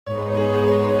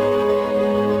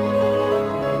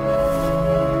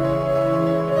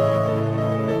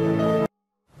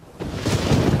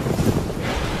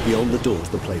opened the door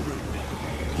to the playroom.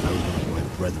 Found one of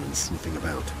my brethren sniffing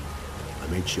about. I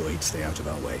made sure he'd stay out of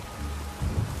our way.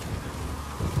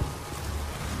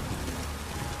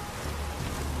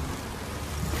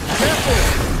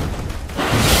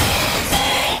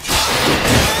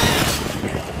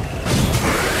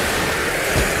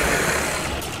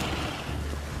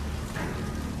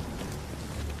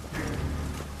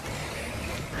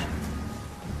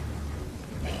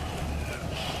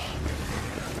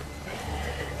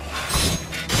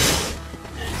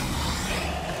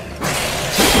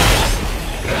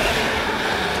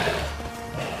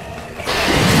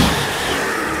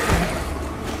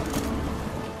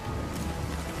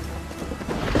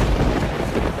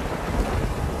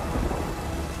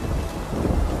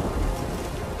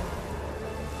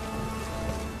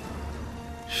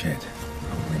 Shit.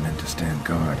 We meant to stand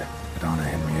guard at Anna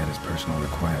Henrietta's personal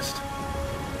request.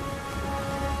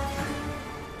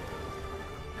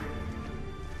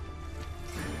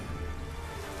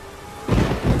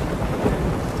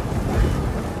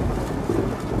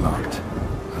 Locked.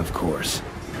 Of course.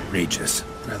 Regis.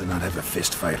 Rather not have a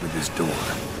fist fight with this door.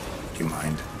 Do you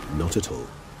mind? Not at all.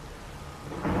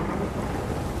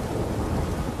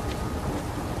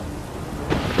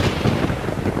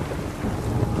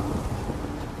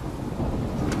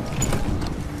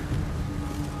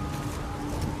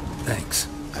 Thanks.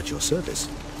 At your service.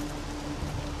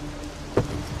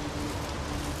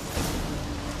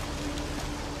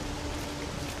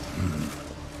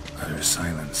 Utter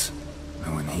silence.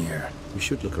 No one here. We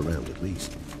should look around at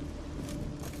least.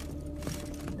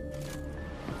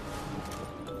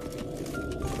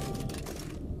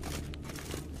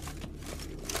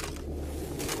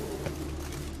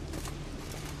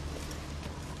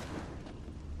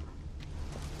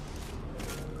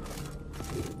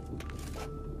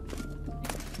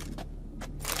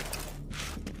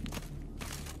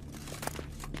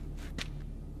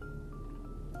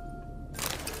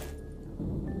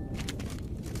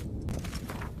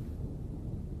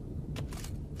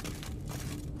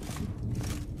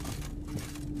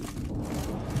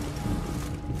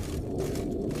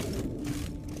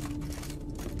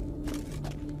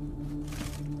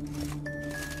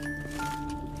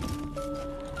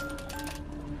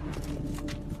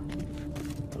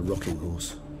 Rocking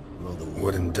horse. Rather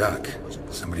Wooden duck.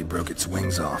 Somebody broke its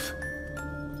wings off.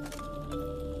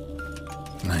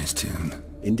 Nice tune.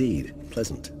 Indeed.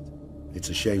 Pleasant. It's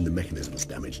a shame the mechanism's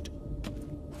damaged.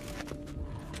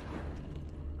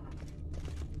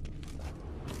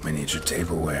 Miniature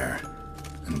tableware.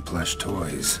 And plush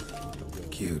toys.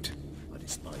 Cute. I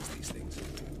despise these things.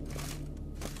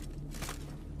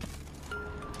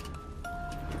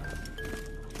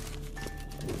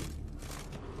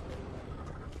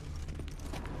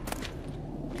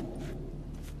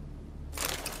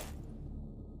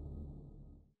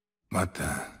 What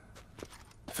the?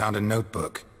 Found a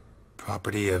notebook.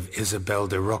 Property of Isabelle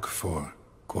de Roquefort,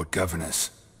 court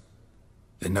governess.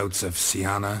 The notes of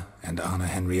Sienna and Anna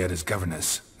Henrietta's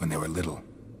governess when they were little.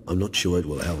 I'm not sure it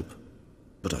will help,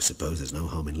 but I suppose there's no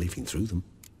harm in leafing through them.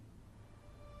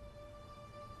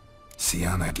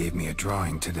 Sienna gave me a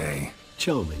drawing today.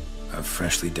 Charming. Of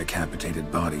freshly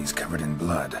decapitated bodies covered in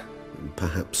blood.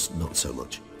 Perhaps not so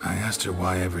much. I asked her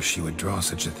why ever she would draw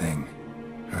such a thing.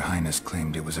 Her Highness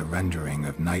claimed it was a rendering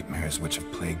of nightmares which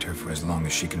have plagued her for as long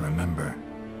as she can remember.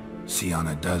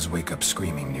 Sienna does wake up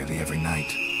screaming nearly every night,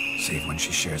 save when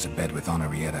she shares a bed with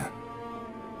Henrietta.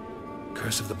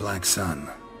 Curse of the Black Sun.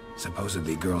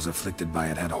 Supposedly girls afflicted by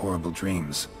it had horrible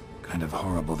dreams. Kind of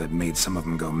horrible that made some of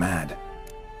them go mad.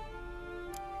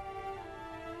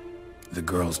 The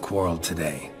girls quarreled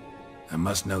today. I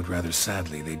must note rather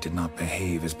sadly they did not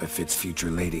behave as befits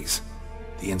future ladies.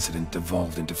 The incident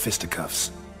devolved into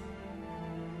fisticuffs.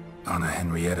 Anna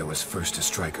Henrietta was first to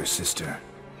strike her sister.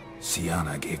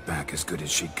 Sienna gave back as good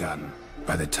as she'd gotten.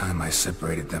 By the time I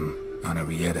separated them,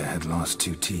 Henrietta had lost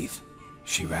 2 teeth.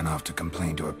 She ran off to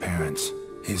complain to her parents.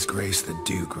 His Grace the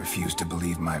Duke refused to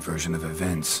believe my version of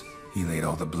events. He laid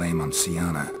all the blame on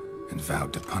Sienna and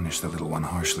vowed to punish the little one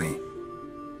harshly.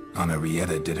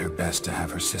 Henrietta did her best to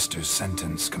have her sister's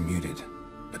sentence commuted,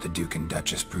 but the Duke and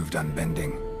Duchess proved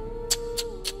unbending.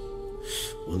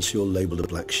 Once you're labeled a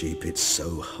black sheep, it's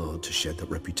so hard to shed that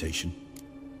reputation.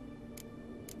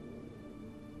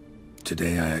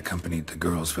 Today I accompanied the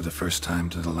girls for the first time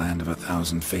to the land of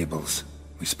 1,000 fables.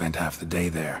 We spent half the day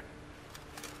there.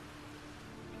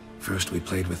 First we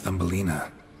played with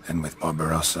Thumbelina, then with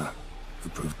Barbarossa, who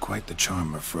proved quite the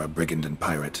charmer for a brigand and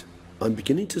pirate. I'm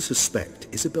beginning to suspect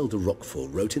Isabelle de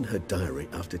Roquefort wrote in her diary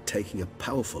after taking a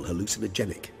powerful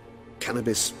hallucinogenic.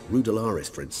 Cannabis rudularis,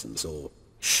 for instance, or...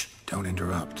 Shh, don't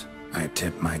interrupt. I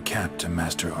tip my cap to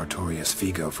Master Artorius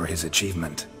Vigo for his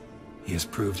achievement. He has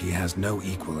proved he has no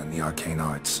equal in the arcane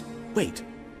arts. Wait,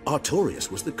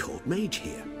 Artorius was the court mage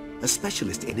here, a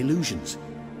specialist in illusions,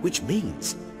 which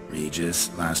means...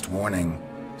 Regis, last warning.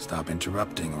 Stop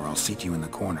interrupting or I'll seat you in the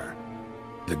corner.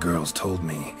 The girls told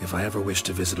me if I ever wish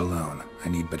to visit alone, I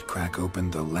need but crack open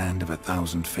the Land of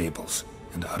 1,000 Fables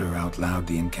and utter out loud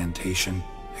the incantation,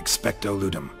 Expecto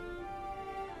Ludum.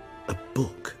 A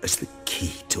book as the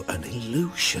key to an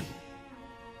illusion.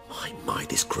 My,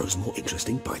 this grows more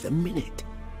interesting by the minute.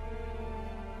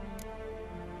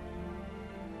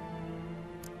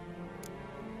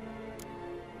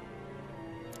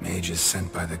 Mages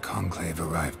sent by the Conclave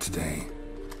arrived today.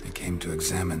 They came to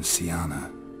examine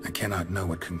Siana. I cannot know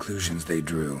what conclusions they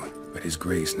drew, but His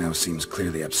Grace now seems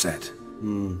clearly upset.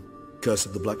 Curse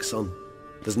of the Black Sun.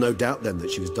 There's no doubt then that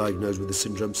she was diagnosed with the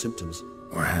syndrome symptoms.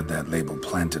 Or had that label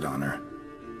planted on her.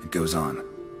 It goes on.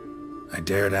 I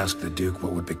dared ask the Duke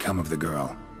what would become of the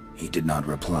girl. He did not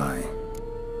reply.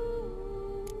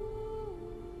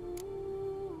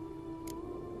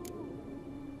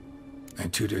 I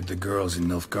tutored the girls in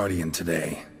Nilfgaardian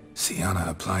today. Siana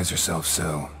applies herself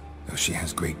so, though she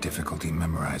has great difficulty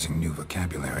memorizing new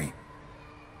vocabulary.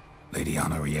 Lady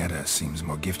Honorrietta seems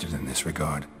more gifted in this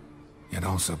regard, yet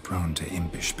also prone to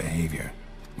impish behavior.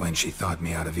 When she thought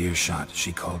me out of earshot,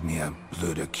 she called me a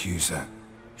blood accuser.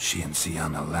 She and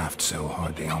Siana laughed so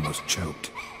hard they almost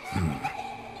choked.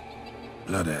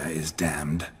 Blooda is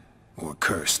damned, or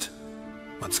cursed.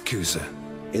 What's Cusa?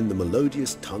 In the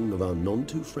melodious tongue of our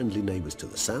none-too-friendly neighbors to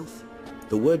the south,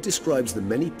 the word describes the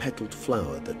many-petaled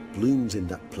flower that blooms in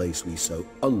that place we so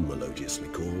unmelodiously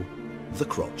call the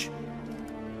crotch.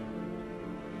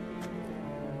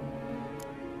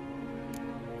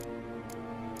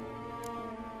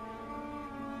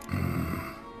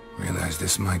 Realize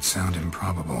this might sound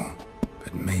improbable,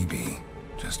 but maybe,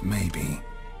 just maybe,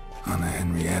 Anna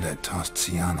Henrietta tossed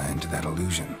Siana into that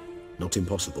illusion. Not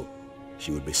impossible.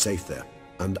 She would be safe there,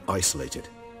 and isolated.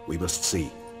 We must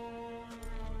see.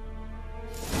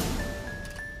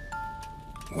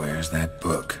 Where's that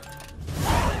book?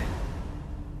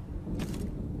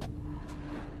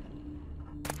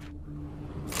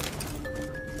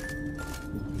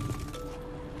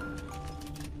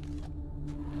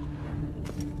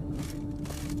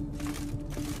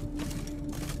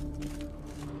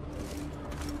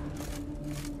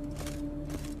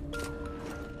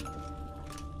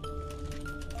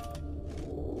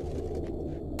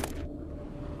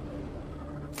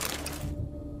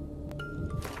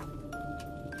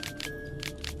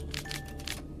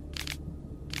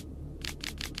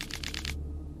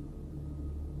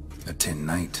 A tin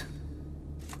knight.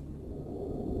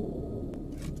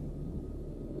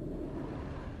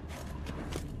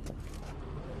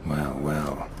 Well,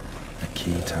 well. A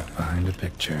key tucked behind a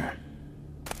picture.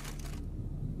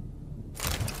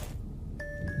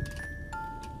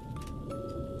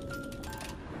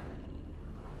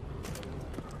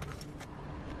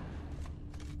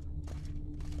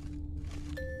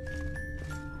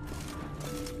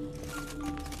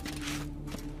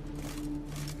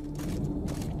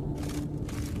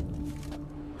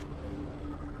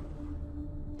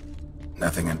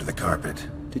 Nothing under the carpet.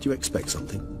 Did you expect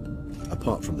something?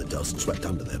 Apart from the dust swept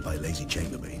under there by a lazy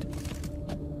chambermaid.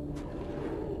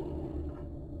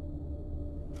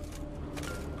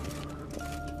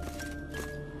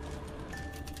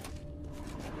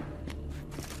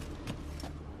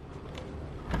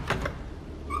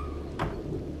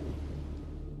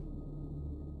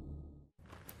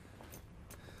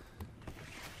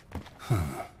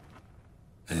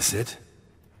 This it?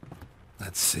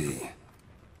 Let's see.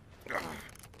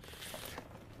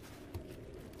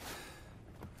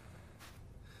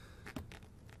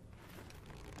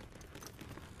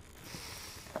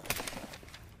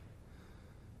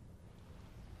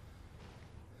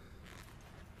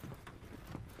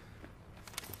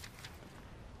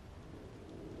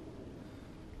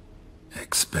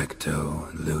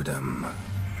 Expecto Ludum.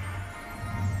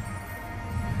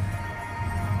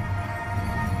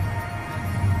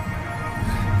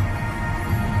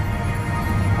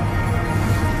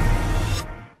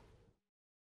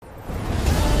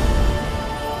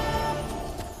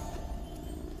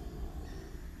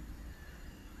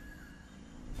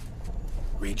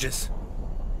 Regis?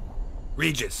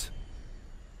 Regis!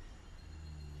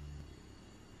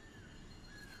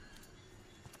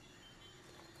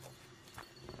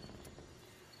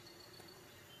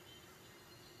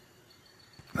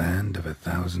 Land of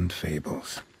 1,000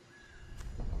 Fables.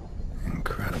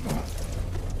 Incredible.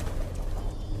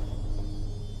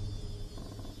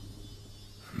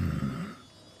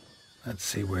 Let's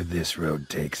see where this road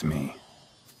takes me.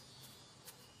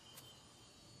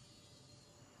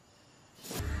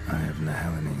 Eye of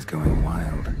Nahalanese going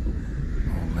wild.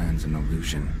 All land's an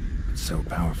illusion. It's so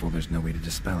powerful there's no way to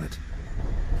dispel it.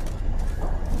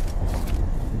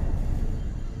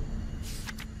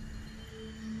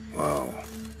 Whoa,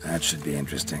 that should be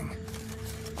interesting.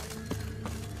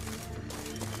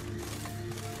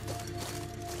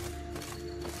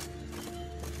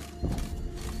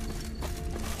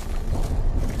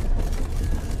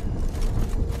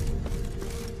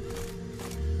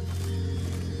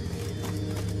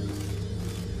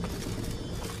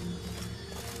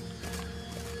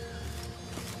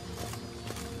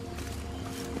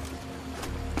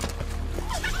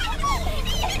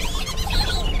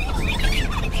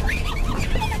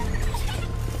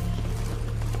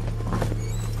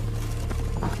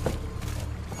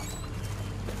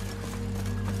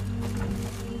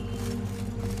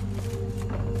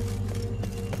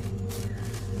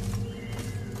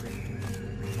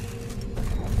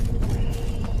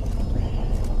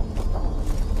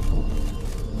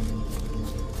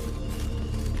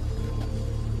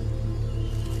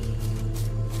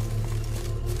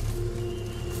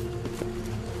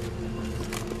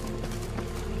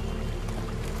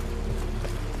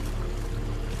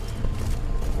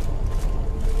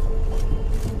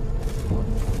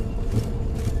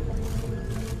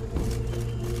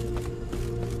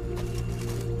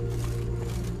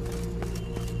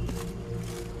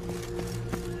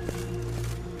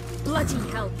 Bloody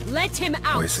hell, let him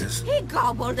out! Voices? He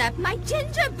gobbled up my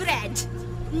gingerbread.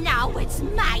 Now it's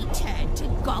my turn to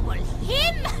gobble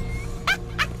him.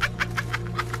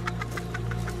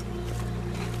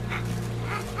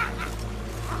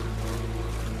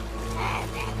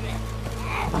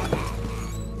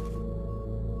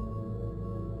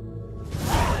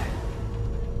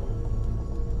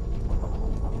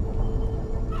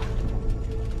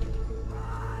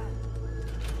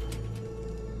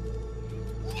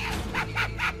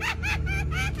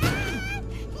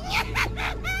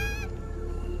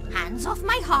 Hands off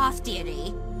my hearth,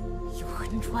 dearie. You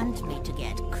wouldn't want me to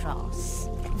get cross.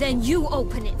 Then you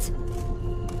open it.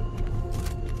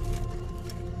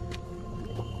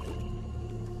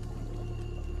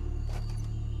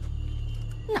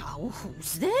 Now,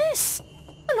 who's this?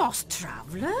 A lost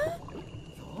traveler?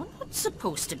 You're not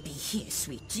supposed to be here,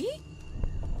 sweetie.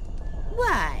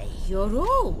 Why, you're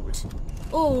old.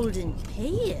 Old and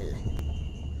pale.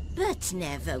 But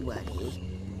never worry.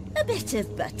 A bit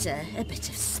of butter, a bit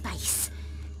of spice,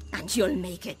 and you'll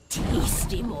make a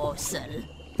tasty morsel.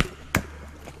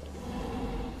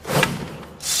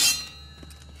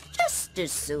 Just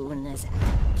as soon as I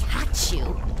catch you. You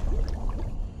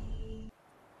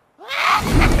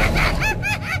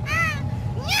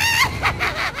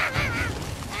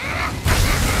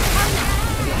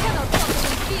cannot walk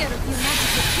in fear of your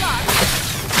magical claws.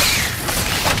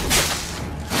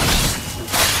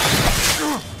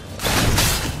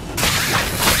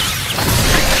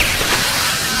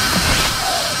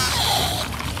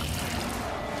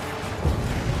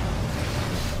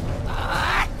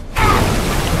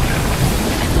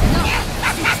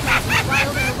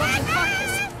 Wild and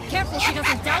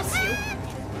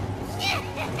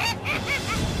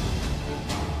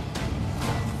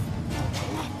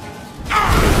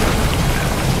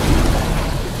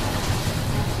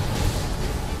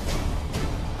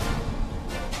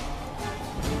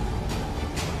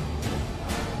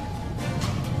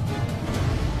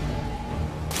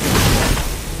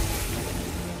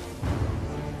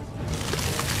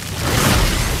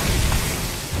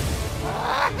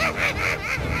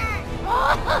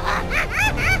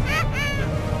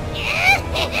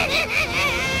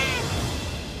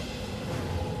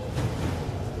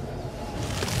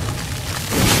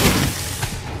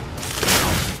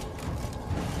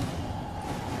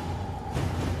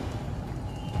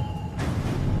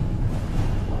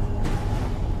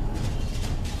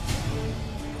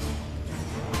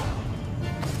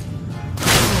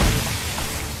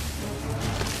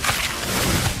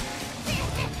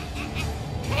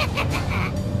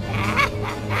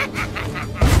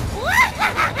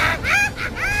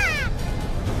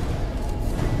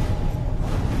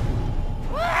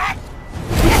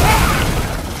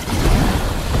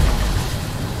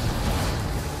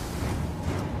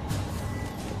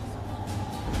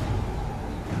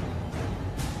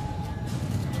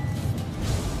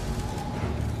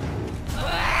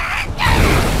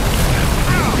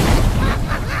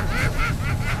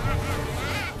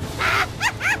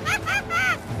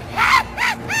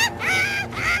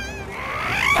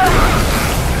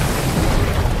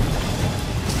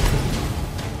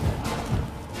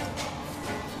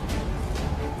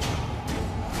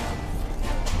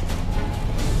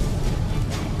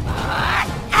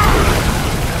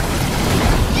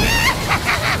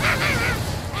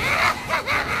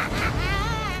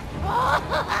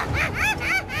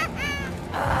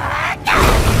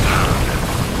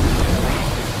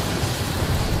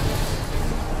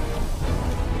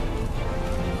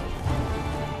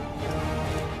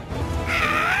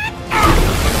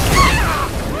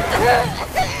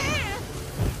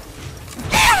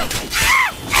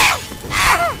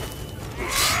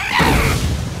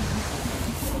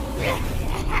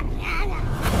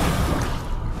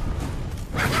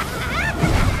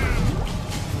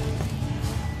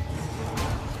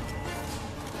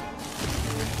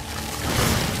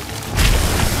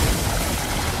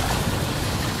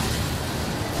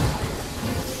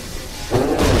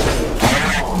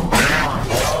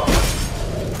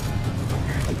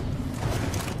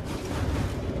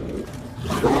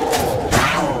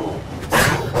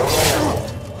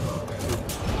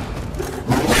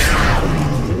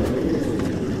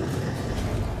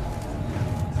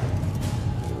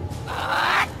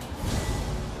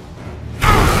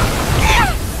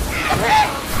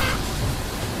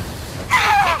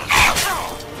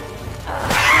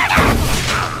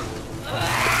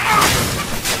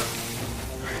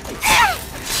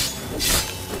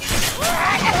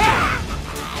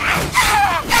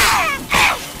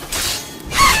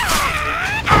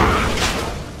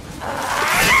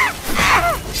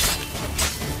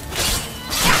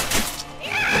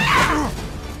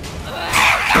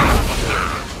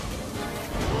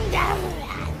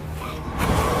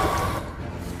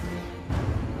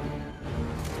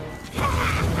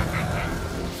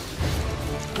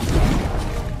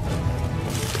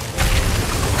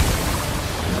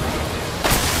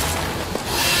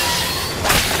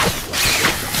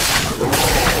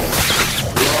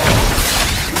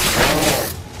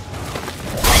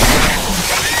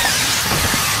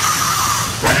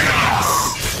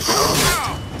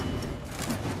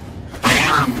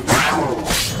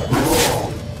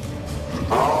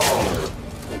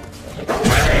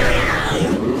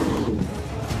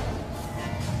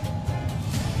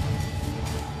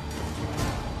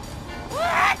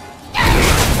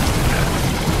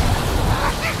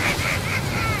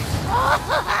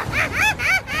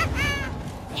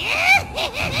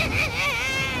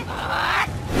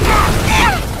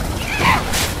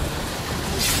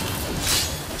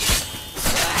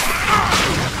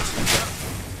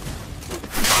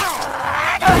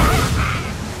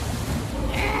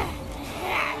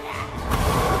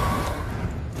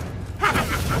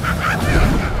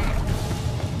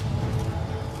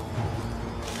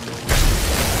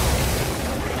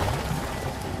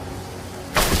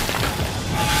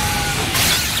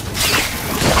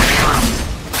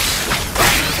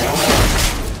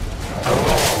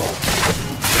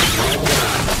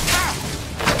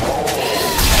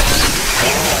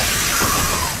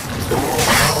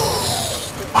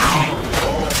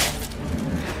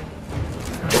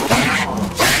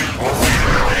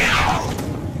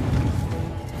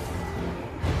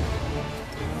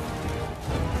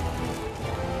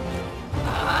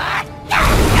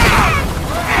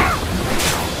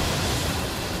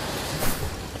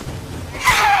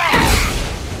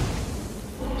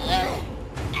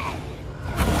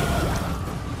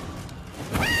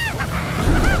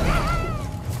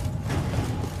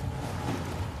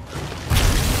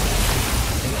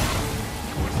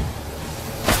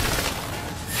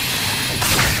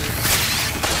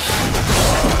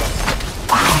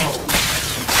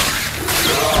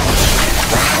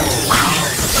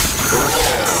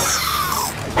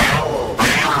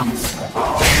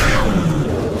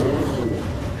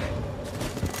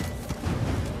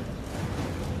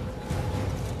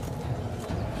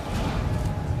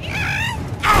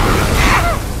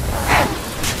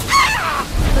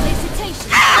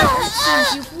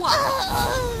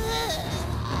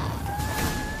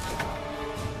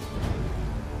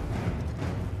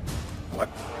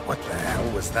What the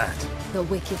hell was that? The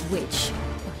Wicked Witch.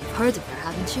 Well, you've heard of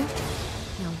her, haven't you?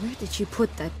 Now, where did you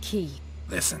put that key?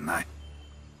 Listen,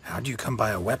 how'd you come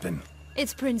by a weapon?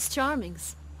 It's Prince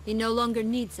Charming's. He no longer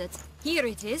needs it. Here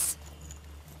it is.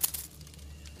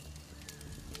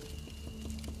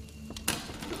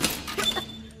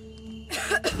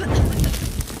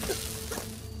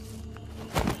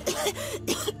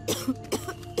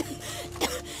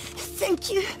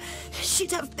 Thank you.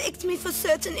 She'd have begged me for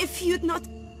certain if you'd not...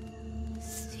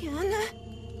 Sienna?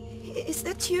 Is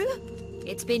that you?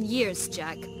 It's been years,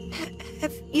 Jack.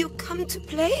 Have you come to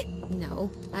play?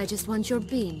 No, I just want your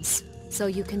beams, so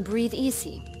you can breathe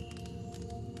easy.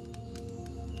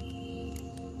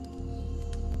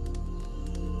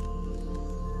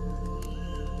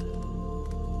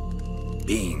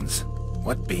 Beans?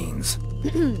 What beans?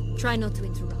 Try not to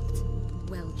interrupt.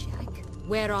 Well, Jack,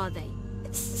 where are they?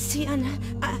 Sienna,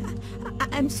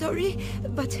 I'm sorry,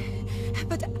 but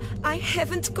I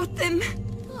haven't got them.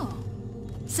 Oh,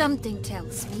 something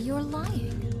tells me you're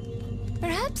lying.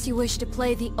 Perhaps you wish to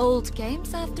play the old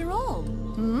games after all,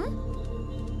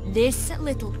 hmm? This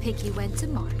little piggy went to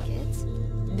market,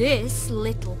 This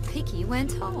little piggy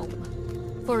went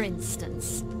home, for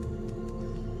instance.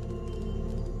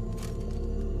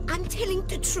 I'm telling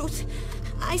the truth.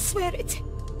 I swear it.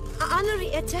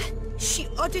 Henrietta, she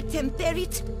ordered them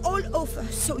buried all over,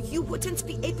 so you wouldn't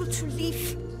be able to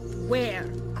leave. Where?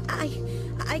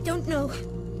 I don't know.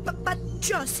 But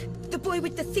Joss, the boy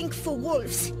with the thing for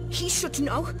wolves, he should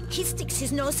know. He sticks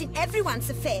his nose in everyone's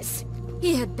affairs.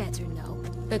 He had better know,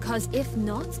 because if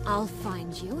not, I'll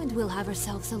find you and we'll have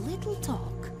ourselves a little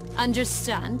talk.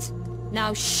 Understand?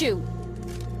 Now shoo!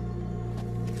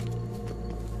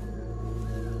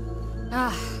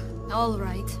 Ah, all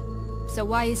right. So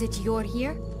why is it you're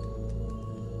here?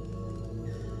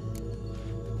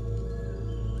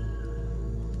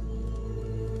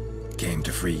 Came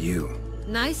to free you.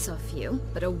 Nice of you,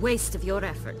 but a waste of your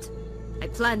effort. I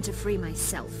plan to free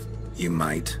myself. You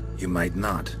might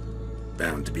not.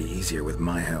 Bound to be easier with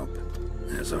my help,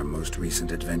 as our most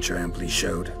recent adventure amply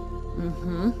showed.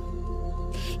 Mm-hmm.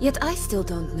 Yet I still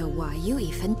don't know why you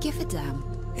even give a damn.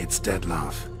 It's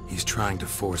Dettlaff. He's trying to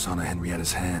force Anna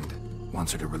Henrietta's hand.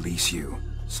 Wants her to release you.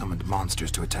 Summoned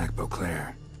monsters to attack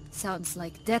Beauclair. Sounds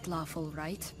like Dettlaff, all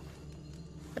right.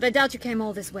 But I doubt you came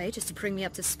all this way just to bring me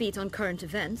up to speed on current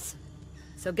events.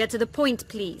 So get to the point,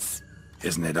 please.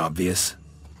 Isn't it obvious?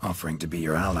 Offering to be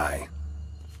your ally.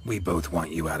 We both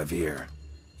want you out of here.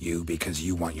 You because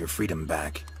you want your freedom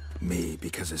back. Me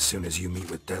because as soon as you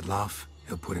meet with Dettlaff,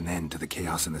 he'll put an end to the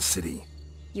chaos in the city.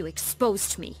 You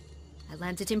exposed me. I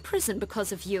landed in prison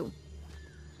because of you.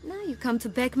 Now you come to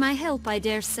beg my help, I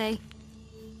dare say.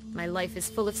 My life is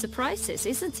full of surprises,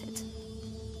 isn't it?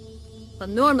 Well,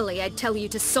 normally I'd tell you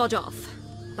to sod off.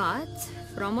 But,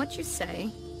 from what you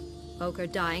say, folk are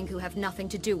dying who have nothing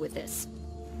to do with this.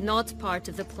 Not part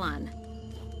of the plan.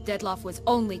 Dettlaff was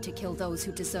only to kill those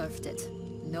who deserved it.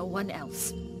 No one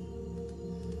else.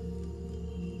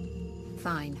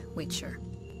 Fine, Witcher.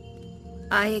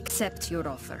 I accept your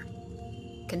offer.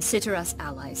 Consider us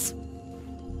allies.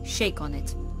 Shake on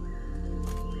it.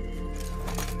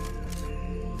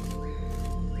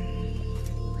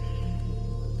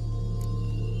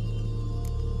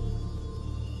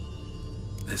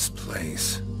 This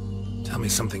place. Tell me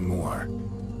something more.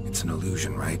 It's an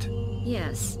illusion, right?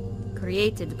 Yes.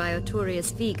 Created by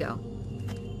Arturius Vigo.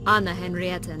 Anna,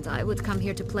 Henrietta and I would come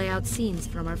here to play out scenes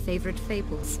from our favorite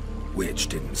fables. Which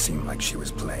didn't seem like she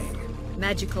was playing.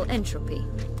 Magical entropy.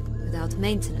 Without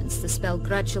maintenance, the spell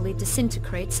gradually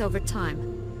disintegrates over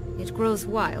time. It grows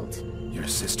wild. Your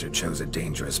sister chose a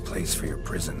dangerous place for your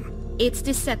prison. It's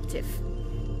deceptive.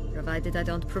 Provided I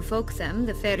don't provoke them,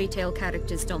 the fairy tale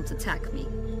characters don't attack me.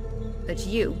 But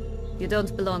you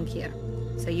don't belong here.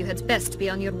 So you had best be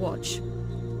on your watch.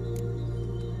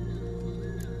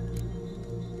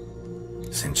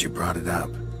 Since you brought it up,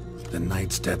 the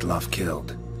knights Dettlaff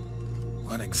killed.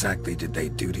 What exactly did they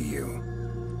do to you?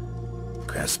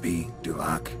 Crespi,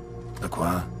 Dulac,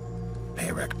 Lacroix,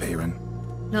 Peyrac Peyran?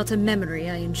 Not a memory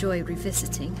I enjoy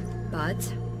revisiting,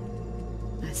 but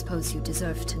I suppose you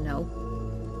deserve to know.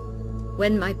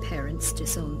 When my parents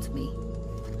disowned me,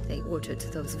 they ordered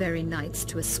those very knights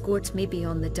to escort me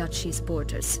beyond the duchy's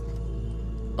borders.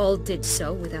 All did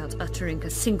so without uttering a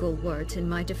single word in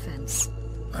my defense.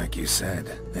 Like you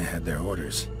said, they had their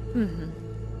orders. Mm-hmm.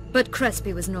 But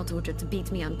Crespi was not ordered to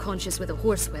beat me unconscious with a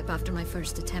horsewhip after my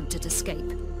first attempt at escape.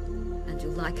 And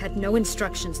Dulac had no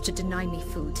instructions to deny me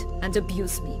food and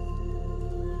abuse me.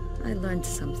 I learned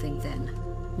something then.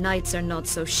 Knights are not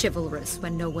so chivalrous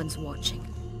when no one's watching.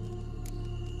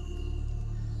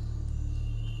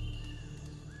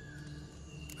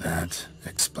 That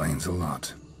explains a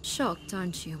lot. Shocked,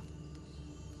 aren't you?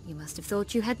 You must have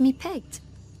thought you had me pegged.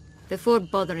 Before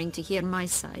bothering to hear my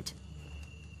side.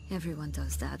 Everyone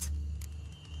does that.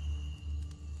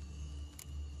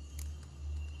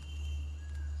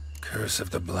 Curse of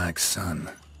the Black Sun.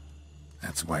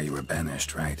 That's why you were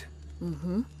banished, right?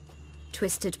 Mm-hmm.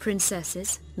 Twisted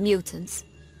princesses, mutants.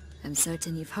 I'm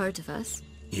certain you've heard of us.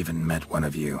 Even met one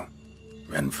of you.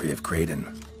 Renfrey of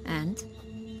Craden. And?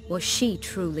 Was she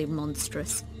truly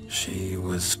monstrous? She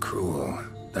was cruel,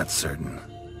 that's certain.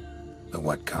 But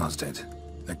what caused it?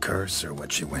 The curse or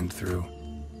what she went through?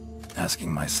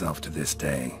 Asking myself to this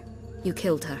day. You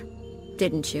killed her,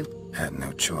 didn't you? Had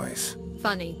no choice.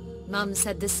 Funny. Mum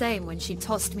said the same when she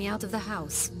tossed me out of the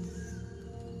house.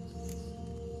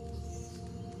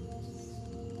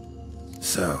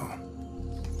 So,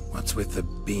 what's with the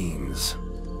beans?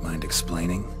 Mind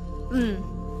explaining?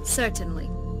 Certainly.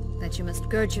 But you must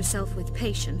gird yourself with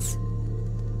patience.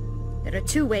 There are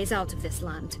two ways out of this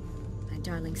land. My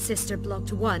darling sister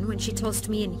blocked one when she tossed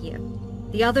me in here.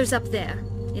 The other's up there,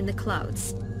 in the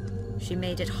clouds. She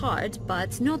made it hard,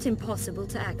 but not impossible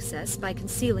to access by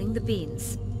concealing the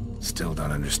beans. Still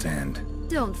don't understand.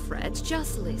 Don't fret,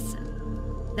 just listen.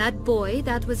 That boy,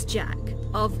 that was Jack,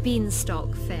 of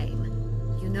Beanstalk fame.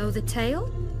 You know the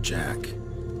tale? Jack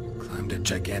climbed a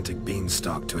gigantic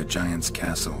beanstalk to a giant's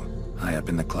castle, high up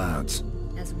in the clouds.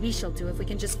 As we shall do if we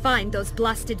can just find those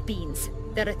blasted beans.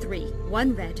 There are 3.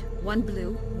 1 red, 1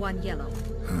 blue, 1 yellow.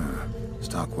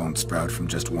 Stalk won't sprout from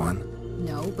just one?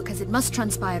 No, because it must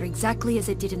transpire exactly as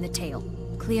it did in the tale.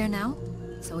 Clear now?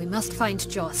 So we must find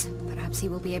Joss. Perhaps he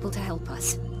will be able to help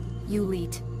us. You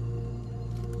lead.